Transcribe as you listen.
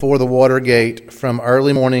before the water gate from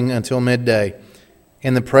early morning until midday,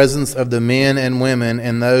 in the presence of the men and women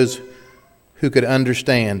and those who could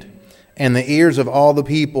understand. And the ears of all the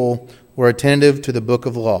people were attentive to the book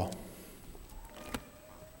of law.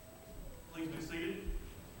 Please be seated.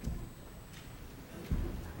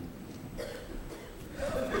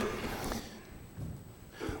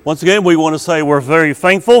 Once again, we want to say we're very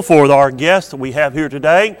thankful for our guests that we have here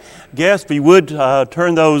today. Guests, if you would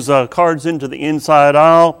turn those cards into the inside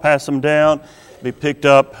aisle, pass them down, be picked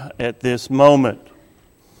up at this moment.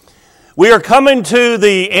 We are coming to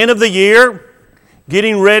the end of the year,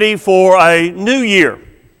 getting ready for a new year,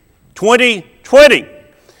 2020.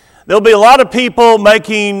 There'll be a lot of people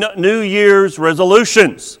making New Year's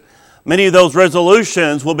resolutions. Many of those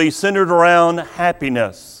resolutions will be centered around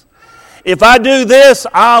happiness. If I do this,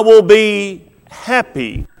 I will be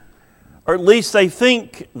happy, or at least they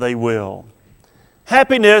think they will.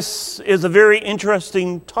 Happiness is a very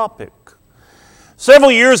interesting topic.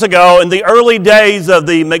 Several years ago, in the early days of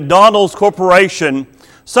the McDonald's Corporation,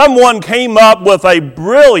 someone came up with a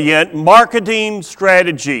brilliant marketing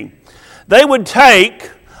strategy. They would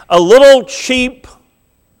take a little cheap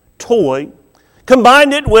toy,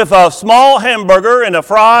 combined it with a small hamburger and a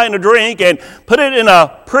fry and a drink, and put it in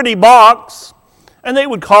a pretty box, and they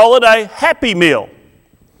would call it a Happy Meal.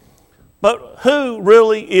 But who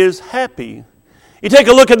really is happy? You take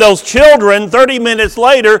a look at those children, 30 minutes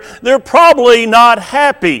later, they're probably not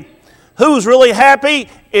happy. Who's really happy?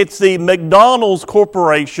 It's the McDonald's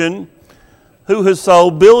Corporation, who has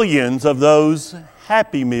sold billions of those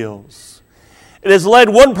Happy Meals. It has led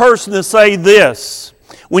one person to say this: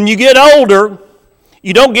 when you get older,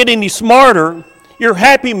 you don't get any smarter, your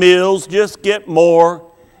Happy Meals just get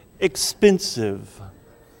more expensive.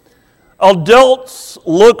 Adults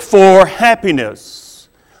look for happiness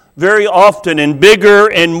very often in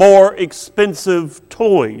bigger and more expensive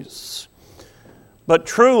toys. But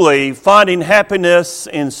truly, finding happiness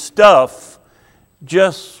in stuff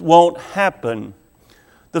just won't happen.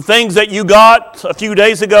 The things that you got a few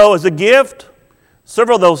days ago as a gift,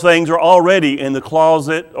 several of those things are already in the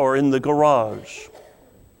closet or in the garage.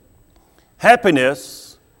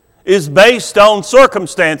 Happiness is based on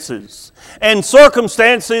circumstances, and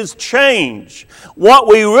circumstances change. What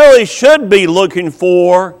we really should be looking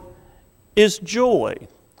for is joy.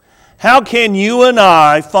 How can you and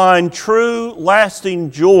I find true, lasting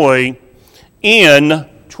joy in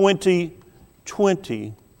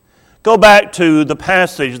 2020? Go back to the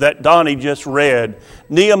passage that Donnie just read,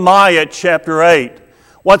 Nehemiah chapter 8.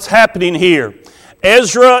 What's happening here?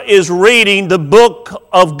 Ezra is reading the book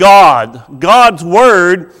of God, God's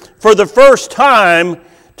Word, for the first time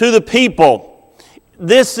to the people.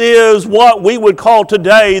 This is what we would call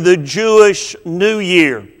today the Jewish New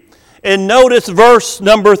Year. And notice verse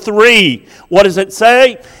number 3. What does it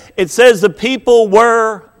say? It says the people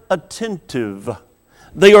were attentive.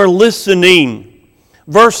 They are listening.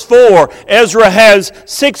 Verse 4, Ezra has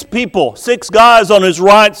 6 people, 6 guys on his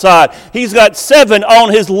right side. He's got 7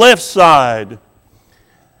 on his left side.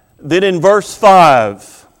 Then in verse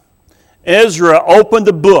 5, Ezra opened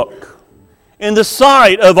the book in the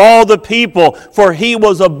sight of all the people, for he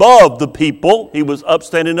was above the people. He was up,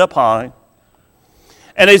 standing up high.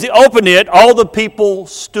 And as he opened it, all the people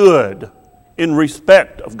stood in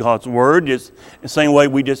respect of God's word, just the same way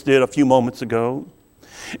we just did a few moments ago.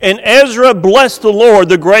 And Ezra blessed the Lord,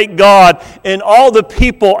 the great God, and all the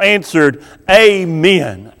people answered,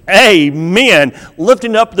 Amen, Amen,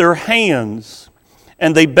 lifting up their hands.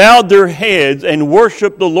 And they bowed their heads and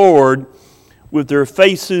worshiped the Lord with their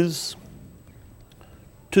faces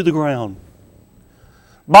to the ground.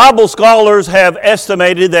 Bible scholars have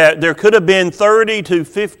estimated that there could have been 30 to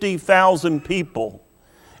 50,000 people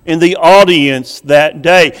in the audience that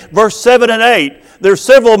day. Verse 7 and 8, there's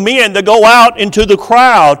several men that go out into the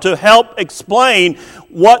crowd to help explain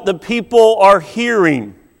what the people are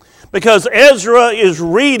hearing. Because Ezra is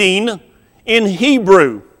reading in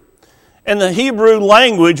Hebrew. And the Hebrew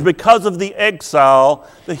language, because of the exile,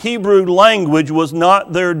 the Hebrew language was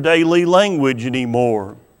not their daily language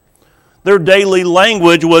anymore. Their daily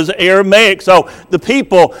language was Aramaic. So the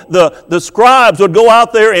people, the scribes would go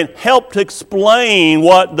out there and help to explain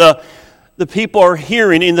what the people are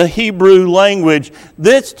hearing in the Hebrew language.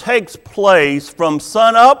 This takes place from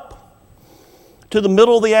sunup to the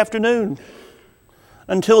middle of the afternoon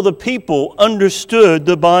until the people understood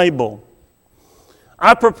the Bible.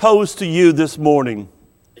 I propose to you this morning,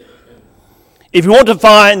 if you want to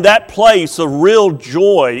find that place of real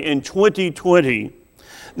joy in 2020,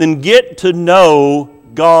 then get to know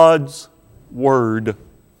God's Word.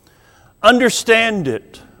 Understand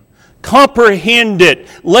it. Comprehend it.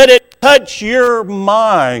 Let it touch your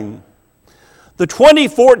mind. The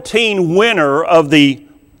 2014 winner of the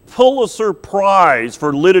Pulitzer Prize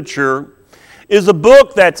for Literature is a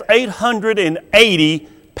book that's 880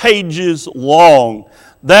 pages long.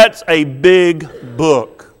 That's a big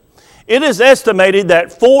book. It is estimated that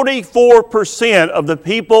 44% of the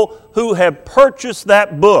people who have purchased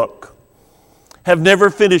that book have never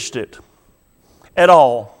finished it at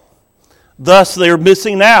all. Thus, they're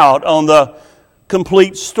missing out on the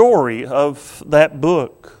complete story of that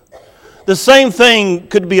book. The same thing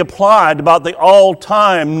could be applied about the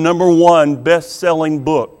all-time #1 best-selling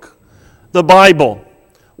book, the Bible.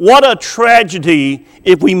 What a tragedy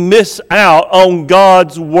if we miss out on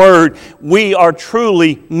God's Word. We are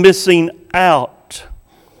truly missing out.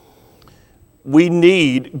 We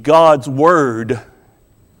need God's Word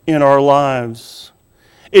in our lives.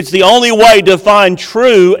 It's the only way to find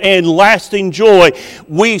true and lasting joy.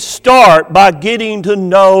 We start by getting to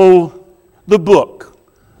know the book,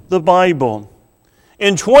 the Bible.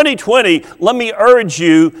 In 2020, let me urge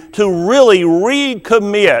you to really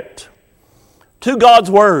recommit to God's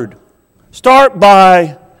Word. Start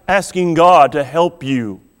by asking God to help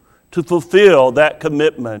you to fulfill that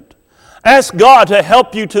commitment. Ask God to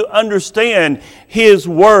help you to understand His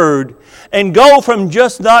Word and go from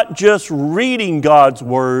not just reading God's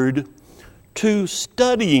Word to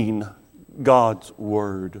studying God's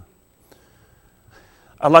Word.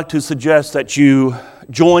 I'd like to suggest that you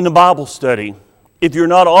join a Bible study if you're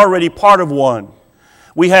not already part of one.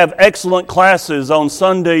 We have excellent classes on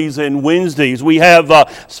Sundays and Wednesdays. We have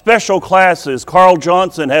special classes. Carl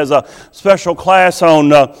Johnson has a special class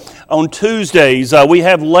on Tuesdays. We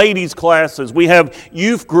have ladies' classes. We have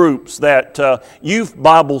youth groups, youth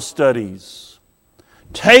Bible studies.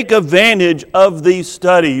 Take advantage of these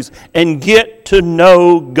studies and get to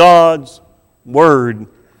know God's Word.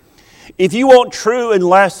 If you want true and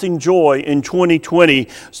lasting joy in 2020,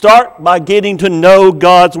 start by getting to know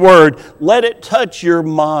God's Word. Let it touch your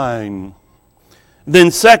mind.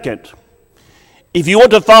 Then second, if you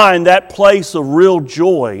want to find that place of real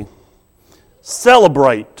joy,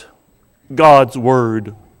 celebrate God's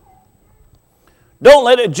Word. Don't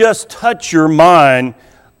let it just touch your mind.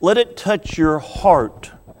 Let it touch your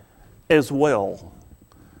heart as well.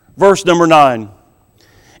 Verse number 9.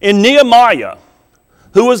 In Nehemiah,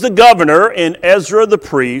 who was the governor, and Ezra the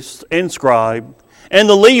priest and scribe, and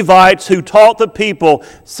the Levites who taught the people,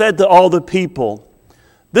 said to all the people,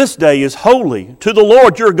 "This day is holy to the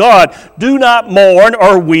Lord your God. Do not mourn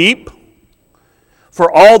or weep."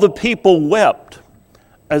 For all the people wept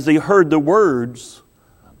as they heard the words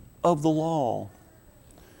of the law.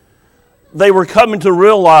 They were coming to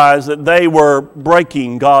realize that they were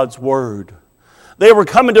breaking God's word. They were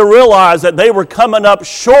coming to realize that they were coming up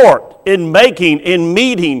short in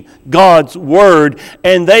meeting God's word,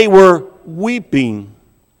 and they were weeping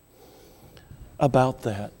about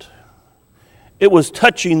that. It was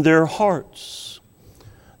touching their hearts.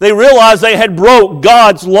 They realized they had broke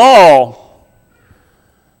God's law,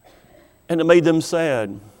 and it made them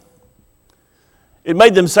sad. It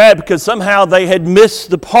made them sad because somehow they had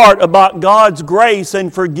missed the part about God's grace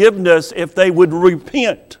and forgiveness if they would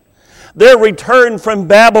repent. Their return from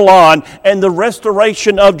Babylon and the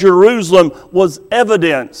restoration of Jerusalem was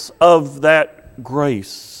evidence of that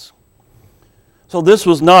grace. So this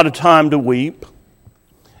was not a time to weep.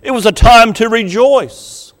 It was a time to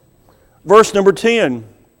rejoice. Verse number 10.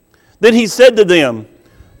 Then he said to them,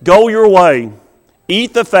 "Go your way,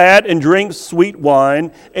 eat the fat and drink sweet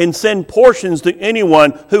wine, and send portions to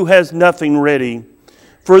anyone who has nothing ready.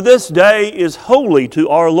 For this day is holy to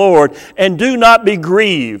our Lord, and do not be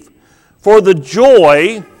grieved. For the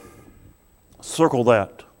joy," circle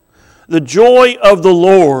that, "the joy of the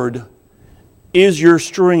Lord is your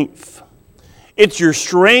strength." It's your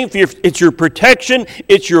strength, it's your protection,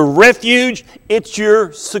 it's your refuge, it's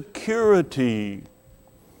your security.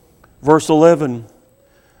 Verse 11.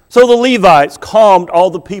 So the Levites calmed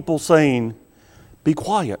all the people, saying, "Be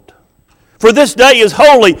quiet, for this day is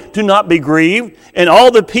holy, do not be grieved." And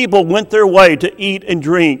all the people went their way to eat and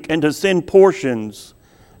drink, and to send portions,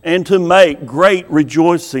 and to make great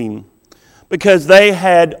rejoicing, because they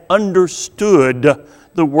had understood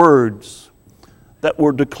the words that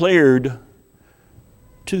were declared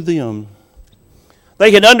to them. They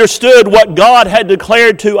had understood what God had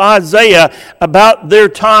declared to Isaiah about their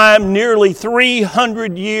time nearly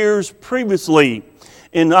 300 years previously.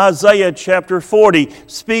 In Isaiah chapter 40,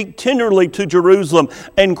 "Speak tenderly to Jerusalem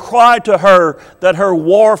and cry to her that her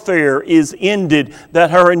warfare is ended,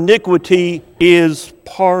 that her iniquity is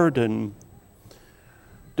pardoned."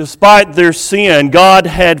 Despite their sin, God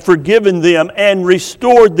had forgiven them and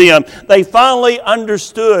restored them. They finally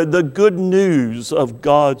understood the good news of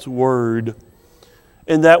God's Word.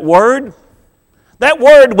 And that word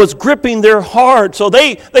was gripping their heart. So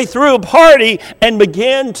they threw a party and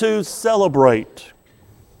began to celebrate.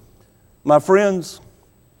 My friends,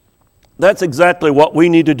 that's exactly what we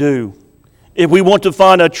need to do. If we want to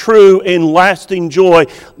find a true and lasting joy,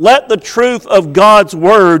 let the truth of God's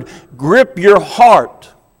Word grip your heart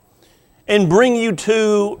and bring you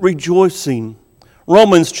to rejoicing.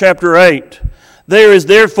 Romans chapter 8. There is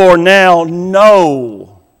therefore now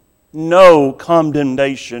no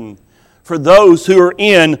condemnation for those who are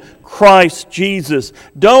in Christ Jesus.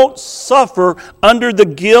 Don't suffer under the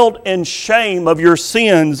guilt and shame of your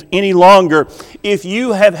sins any longer. If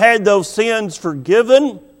you have had those sins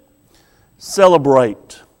forgiven,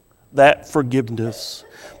 celebrate that forgiveness.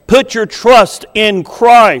 Put your trust in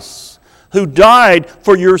Christ, who died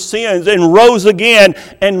for your sins and rose again,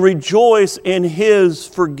 and rejoice in His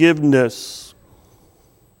forgiveness.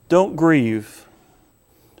 Don't grieve.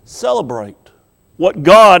 Celebrate what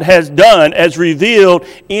God has done as revealed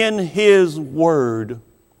in His Word.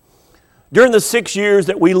 During the 6 years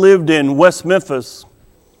that we lived in West Memphis,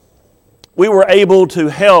 we were able to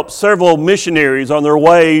help several missionaries on their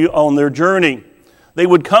way, on their journey. They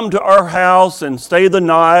would come to our house and stay the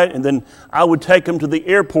night, and then I would take them to the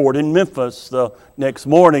airport in Memphis the next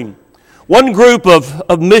morning. One group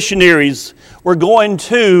of missionaries were going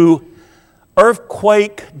to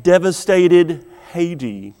earthquake-devastated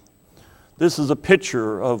Haiti. This is a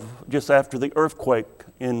picture of just after the earthquake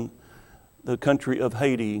in the country of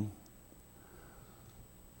Haiti.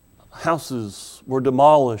 Houses were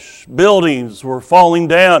demolished. Buildings were falling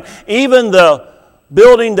down. Even the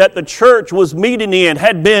building that the church was meeting in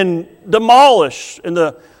had been demolished, and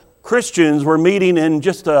the Christians were meeting in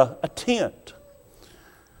just a tent.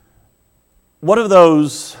 One of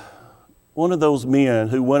those men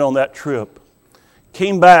who went on that trip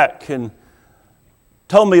came back and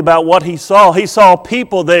told me about what he saw. He saw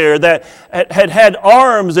people there that had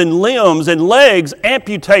arms and limbs and legs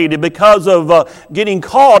amputated because of getting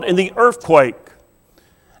caught in the earthquake.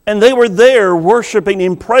 And they were there worshiping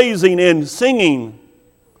and praising and singing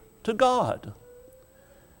to God.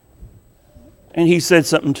 And he said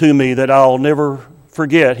something to me that I'll never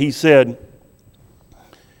forget. He said,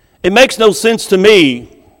 "It makes no sense to me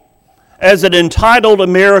as an entitled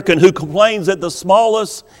American who complains at the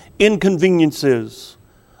smallest inconveniences,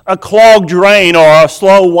 a clogged drain or a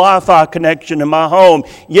slow Wi-Fi connection in my home.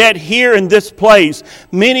 Yet here in this place,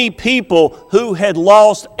 many people who had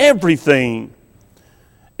lost everything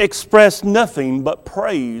expressed nothing but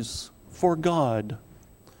praise for God."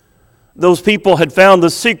 Those people had found the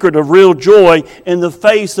secret of real joy in the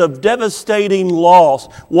face of devastating loss.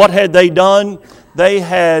 What had they done? They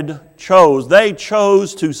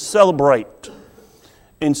chose to celebrate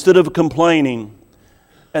instead of complaining.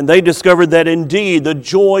 And they discovered that indeed the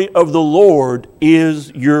joy of the Lord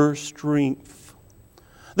is your strength.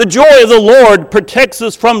 The joy of the Lord protects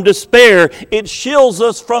us from despair. It shields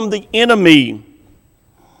us from the enemy.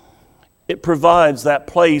 It provides that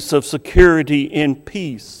place of security and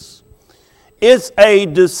peace. It's a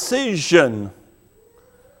decision.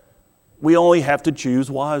 We only have to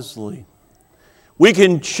choose wisely. We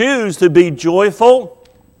can choose to be joyful,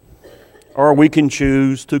 or we can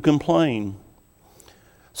choose to complain.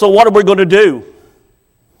 So what are we going to do?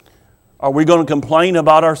 Are we going to complain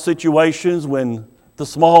about our situations when the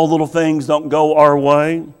small little things don't go our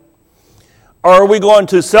way? Or are we going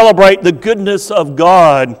to celebrate the goodness of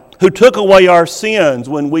God who took away our sins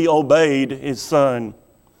when we obeyed His Son?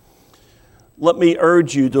 Let me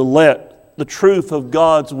urge you to let the truth of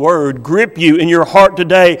God's Word grip you in your heart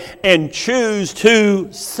today and choose to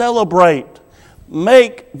celebrate.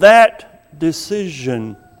 Make that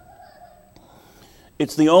decision.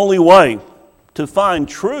 It's the only way to find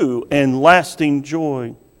true and lasting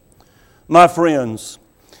joy. My friends,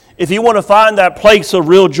 if you want to find that place of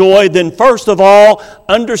real joy, then first of all,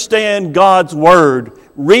 understand God's Word.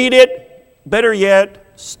 Read it, better yet,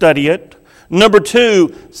 study it. Number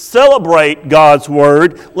 2, celebrate God's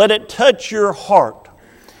Word. Let it touch your heart.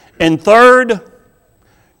 And third,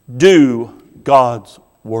 do God's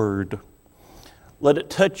Word. Let it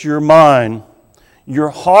touch your mind, your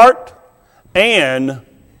heart, and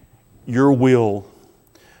your will.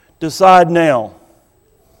 Decide now,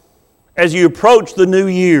 as you approach the new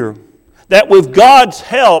year, that with God's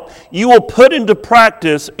help, you will put into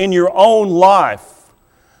practice in your own life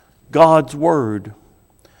God's Word.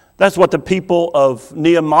 That's what the people of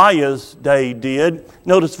Nehemiah's day did.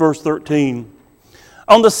 Notice verse 13.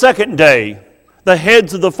 On the second day, The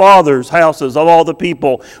heads of the fathers' houses of all the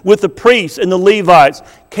people, with the priests and the Levites,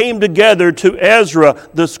 came together to Ezra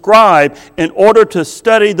the scribe in order to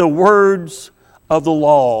study the words of the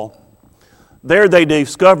law. There they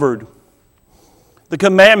discovered the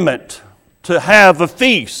commandment to have a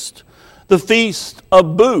feast, the Feast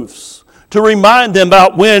of Booths, to remind them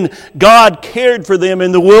about when God cared for them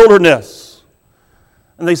in the wilderness.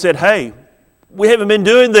 And they said, hey, we haven't been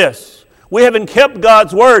doing this. We haven't kept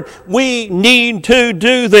God's word. We need to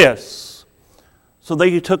do this. So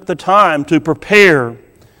they took the time to prepare,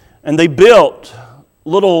 and they built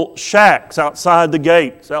little shacks outside the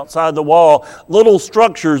gates, outside the wall, little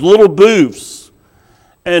structures, little booths,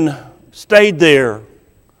 and stayed there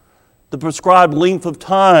the prescribed length of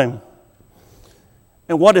time.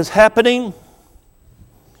 And what is happening?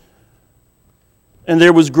 And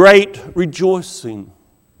there was great rejoicing.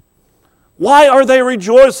 Why are they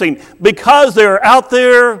rejoicing? Because they're out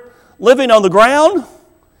there living on the ground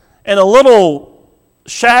in a little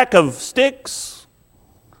shack of sticks?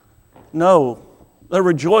 No, they're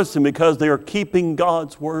rejoicing because they are keeping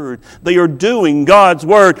God's word. They are doing God's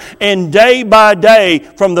word. And day by day,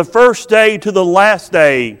 from the first day to the last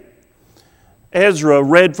day, Ezra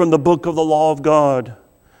read from the book of the law of God.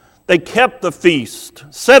 They kept the feast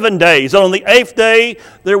 7 days. And on the 8th day,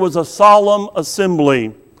 there was a solemn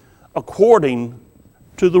assembly, according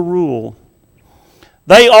to the rule.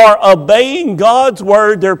 They are obeying God's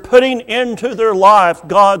word. They're putting into their life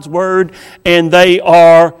God's word, and they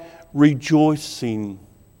are rejoicing.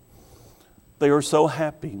 They are so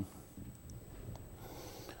happy.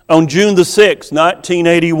 On June the 6th,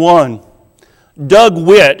 1981, Doug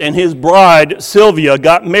Witt and his bride Sylvia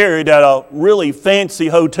got married at a really fancy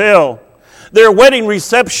hotel. Their wedding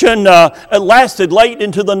reception lasted late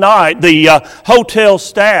into the night. The hotel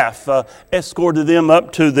staff escorted them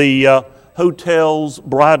up to the hotel's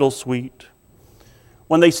bridal suite.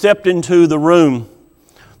 When they stepped into the room,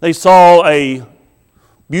 they saw a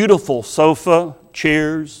beautiful sofa,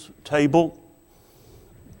 chairs, table.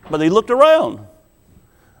 But they looked around.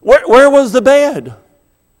 Where was the bed?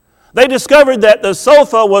 They discovered that the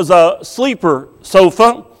sofa was a sleeper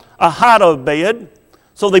sofa, a hide-a-bed.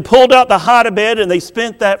 So they pulled out the hide-a-bed and they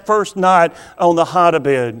spent that first night on the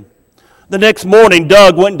hide-a-bed. The next morning,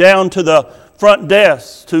 Doug went down to the front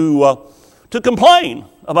desk to complain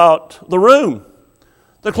about the room.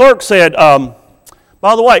 The clerk said,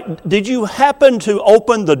 by the way, did you happen to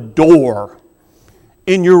open the door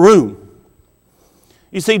in your room?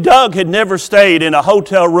 You see, Doug had never stayed in a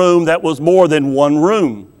hotel room that was more than one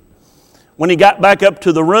room. When he got back up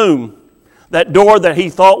to the room, that door that he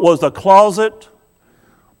thought was a closet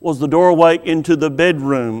was the doorway into the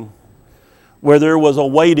bedroom, where there was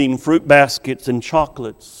awaiting fruit baskets and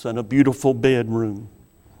chocolates and a beautiful bedroom.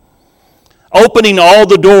 Opening all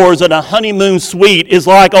the doors in a honeymoon suite is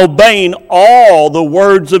like obeying all the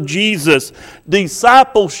words of Jesus.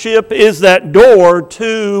 Discipleship is that door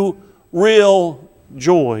to real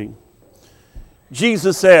joy.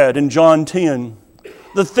 Jesus said in John 10,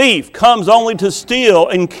 "The thief comes only to steal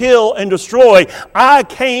and kill and destroy. I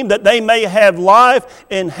came that they may have life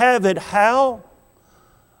and have it how?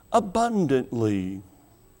 Abundantly."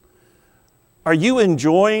 Are you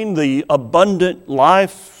enjoying the abundant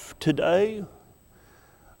life today?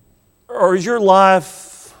 Or is your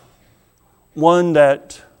life one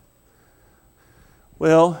that,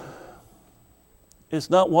 well, it's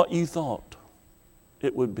not what you thought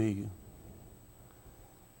it would be?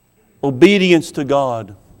 Obedience to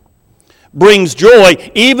God brings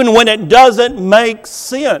joy even when it doesn't make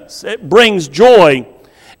sense. It brings joy.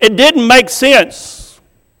 It didn't make sense.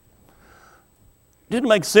 It didn't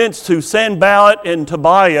make sense to Sanballat and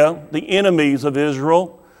Tobiah, the enemies of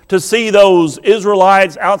Israel, to see those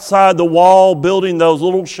Israelites outside the wall building those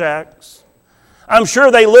little shacks. I'm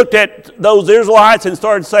sure they looked at those Israelites and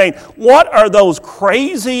started saying, "What are those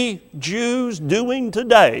crazy Jews doing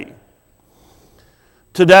today?"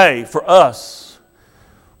 Today, for us,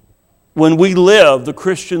 when we live the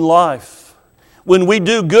Christian life, when we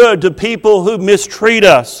do good to people who mistreat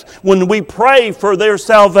us, when we pray for their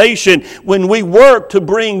salvation, when we work to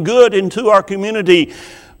bring good into our community,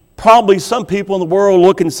 probably some people in the world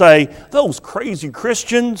look and say, "Those crazy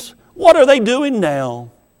Christians, what are they doing now?"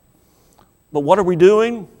 But what are we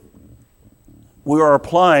doing? We are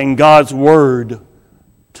applying God's Word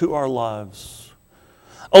to our lives.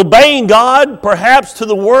 Obeying God, perhaps to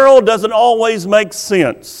the world, doesn't always make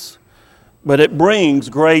sense, but it brings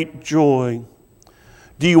great joy.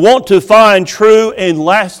 Do you want to find true and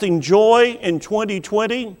lasting joy in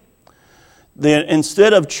 2020? Then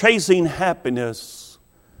instead of chasing happiness,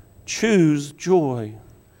 choose joy.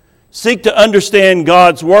 Seek to understand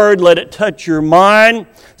God's Word. Let it touch your mind.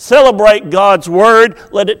 Celebrate God's Word.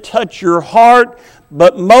 Let it touch your heart.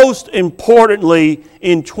 But most importantly,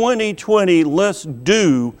 in 2020, let's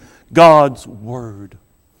do God's Word.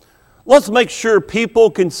 Let's make sure people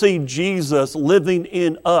can see Jesus living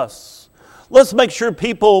in us. Let's make sure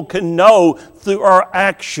people can know through our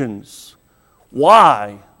actions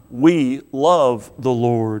why we love the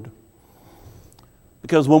Lord.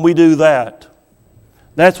 Because when we do that,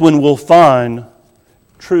 that's when we'll find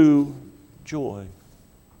true joy.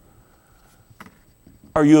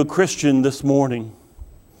 Are you a Christian this morning?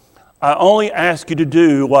 I only ask you to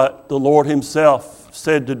do what the Lord Himself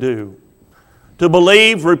said to do. To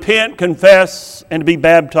believe, repent, confess, and to be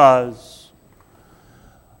baptized.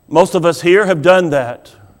 Most of us here have done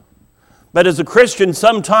that. But as a Christian,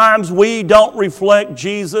 sometimes we don't reflect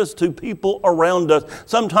Jesus to people around us.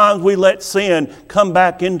 Sometimes we let sin come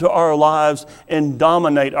back into our lives and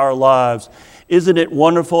dominate our lives. Isn't it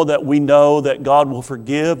wonderful that we know that God will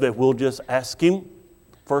forgive if we'll just ask Him?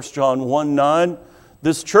 1 John 1:9.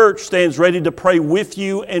 This church stands ready to pray with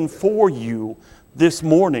you and for you this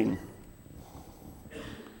morning.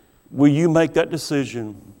 Will you make that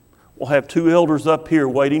decision? We'll have two elders up here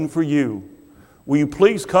waiting for you. Will you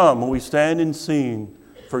please come when we stand and sing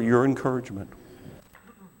for your encouragement?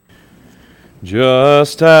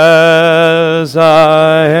 Just as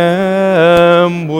I am